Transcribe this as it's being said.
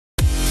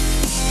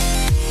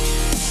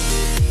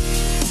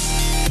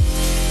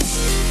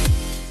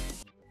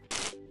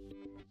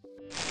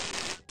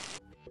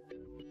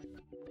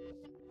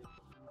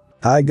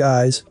Hi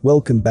guys,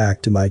 welcome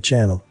back to my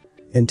channel.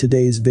 In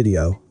today's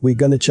video, we're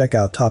gonna check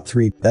out top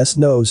 3 best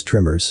nose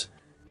trimmers.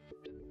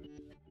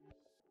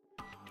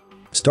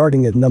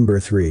 Starting at number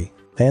 3.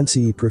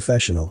 Fancii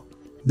Professional.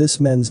 This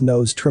men's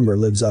nose trimmer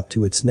lives up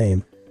to its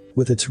name.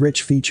 With its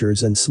rich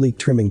features and sleek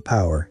trimming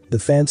power, the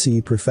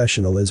Fancii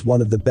Professional is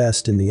one of the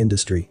best in the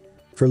industry.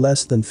 For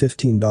less than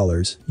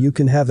 $15, you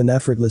can have an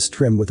effortless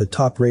trim with a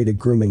top-rated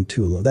grooming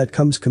tool that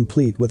comes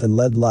complete with an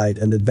LED light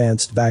and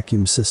advanced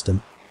vacuum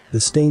system. The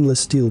stainless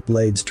steel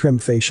blades trim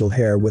facial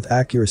hair with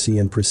accuracy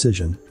and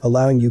precision,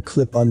 allowing you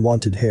clip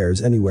unwanted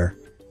hairs anywhere.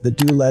 The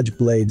dual-edge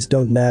blades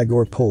don't nag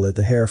or pull at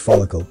the hair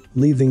follicle,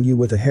 leaving you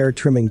with a hair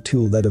trimming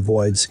tool that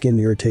avoids skin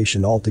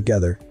irritation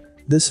altogether.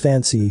 This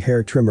Fancii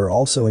hair trimmer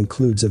also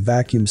includes a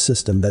vacuum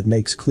system that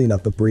makes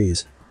cleanup a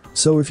breeze.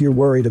 So if you're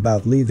worried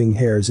about leaving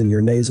hairs in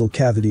your nasal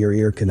cavity or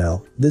ear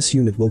canal, this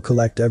unit will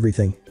collect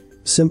everything.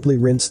 Simply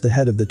rinse the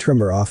head of the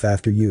trimmer off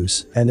after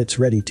use, and it's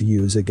ready to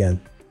use again.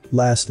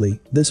 Lastly,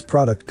 this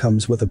product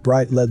comes with a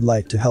bright LED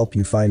light to help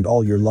you find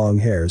all your long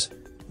hairs.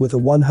 With a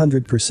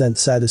 100%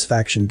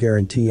 satisfaction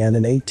guarantee and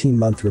an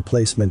 18-month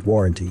replacement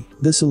warranty,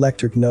 this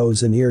electric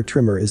nose and ear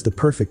trimmer is the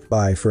perfect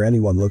buy for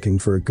anyone looking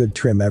for a good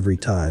trim every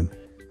time.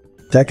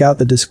 Check out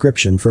the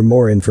description for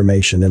more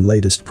information and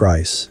latest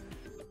price.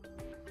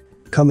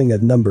 Coming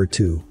at number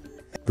 2.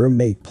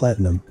 Groom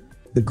Platinum.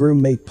 The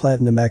Groom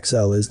Platinum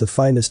XL is the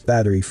finest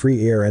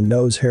battery-free ear and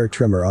nose hair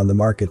trimmer on the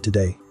market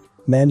today.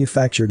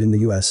 Manufactured in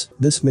the US,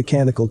 this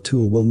mechanical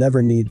tool will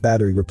never need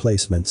battery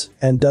replacements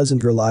and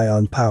doesn't rely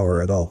on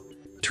power at all.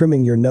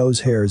 Trimming your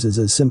nose hairs is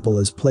as simple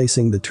as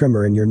placing the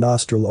trimmer in your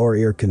nostril or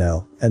ear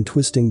canal and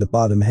twisting the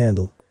bottom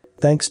handle.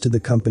 Thanks to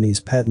the company's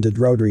patented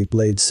rotary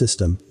blade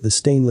system, the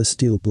stainless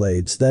steel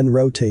blades then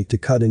rotate to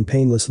cut and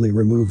painlessly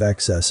remove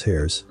excess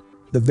hairs.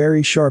 The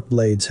very sharp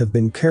blades have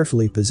been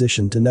carefully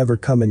positioned to never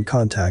come in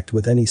contact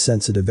with any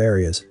sensitive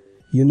areas.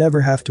 You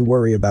never have to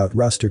worry about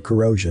rust or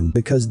corrosion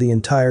because the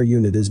entire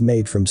unit is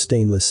made from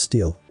stainless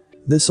steel.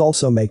 This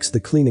also makes the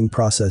cleaning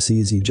process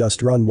easy,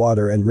 just run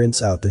water and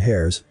rinse out the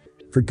hairs.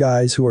 For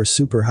guys who are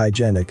super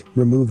hygienic,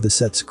 remove the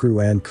set screw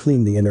and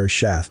clean the inner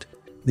shaft.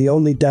 The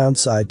only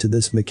downside to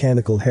this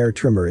mechanical hair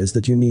trimmer is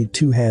that you need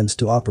 2 hands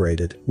to operate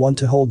it, one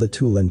to hold the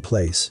tool in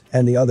place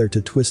and the other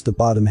to twist the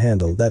bottom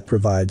handle that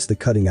provides the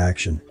cutting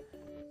action.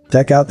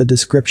 Check out the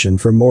description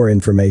for more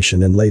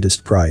information and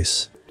latest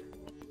price.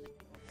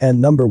 And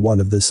number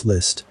 1 of this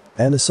list,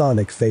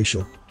 Panasonic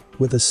Facial.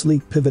 With a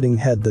sleek pivoting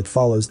head that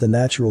follows the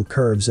natural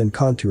curves and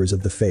contours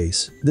of the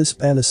face, this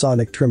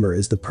Panasonic trimmer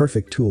is the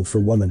perfect tool for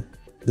women.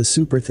 The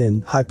super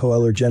thin,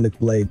 hypoallergenic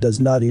blade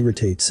does not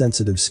irritate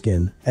sensitive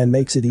skin and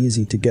makes it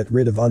easy to get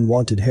rid of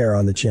unwanted hair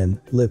on the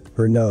chin, lip,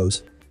 or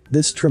nose.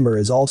 This trimmer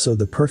is also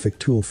the perfect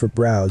tool for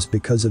brows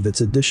because of its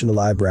additional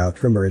eyebrow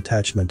trimmer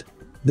attachment.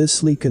 This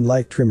sleek and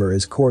light trimmer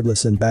is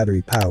cordless and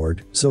battery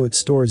powered, so it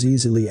stores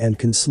easily and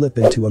can slip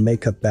into a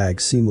makeup bag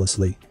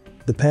seamlessly.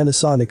 The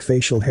Panasonic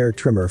Facial Hair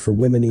Trimmer for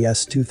Women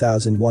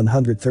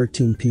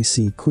ES2113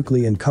 PC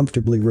quickly and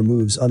comfortably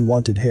removes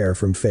unwanted hair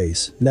from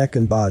face, neck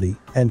and body,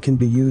 and can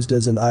be used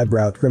as an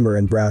eyebrow trimmer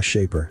and brow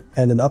shaper,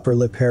 and an upper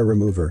lip hair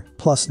remover,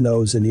 plus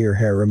nose and ear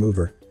hair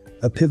remover.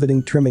 A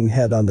pivoting trimming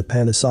head on the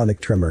Panasonic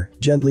trimmer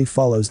gently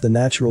follows the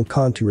natural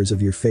contours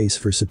of your face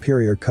for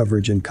superior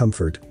coverage and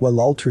comfort, while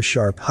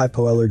ultra-sharp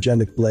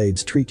hypoallergenic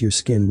blades treat your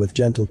skin with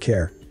gentle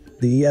care.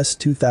 The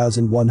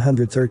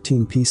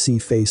ES2113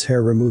 PC face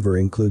hair remover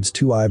includes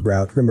 2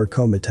 eyebrow trimmer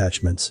comb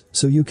attachments,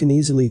 so you can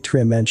easily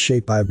trim and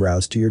shape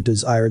eyebrows to your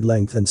desired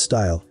length and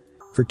style.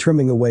 For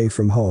trimming away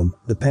from home,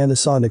 the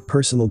Panasonic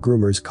Personal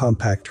Groomer's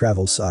compact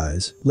travel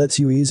size lets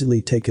you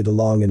easily take it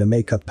along in a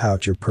makeup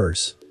pouch or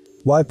purse.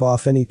 Wipe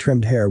off any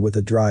trimmed hair with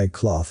a dry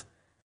cloth.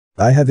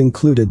 I have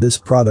included this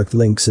product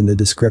links in the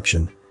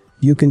description.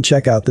 You can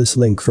check out this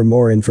link for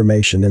more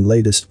information and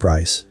latest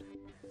price.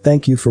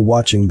 Thank you for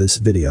watching this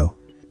video.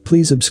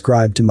 Please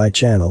subscribe to my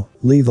channel,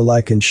 leave a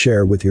like and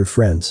share with your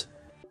friends.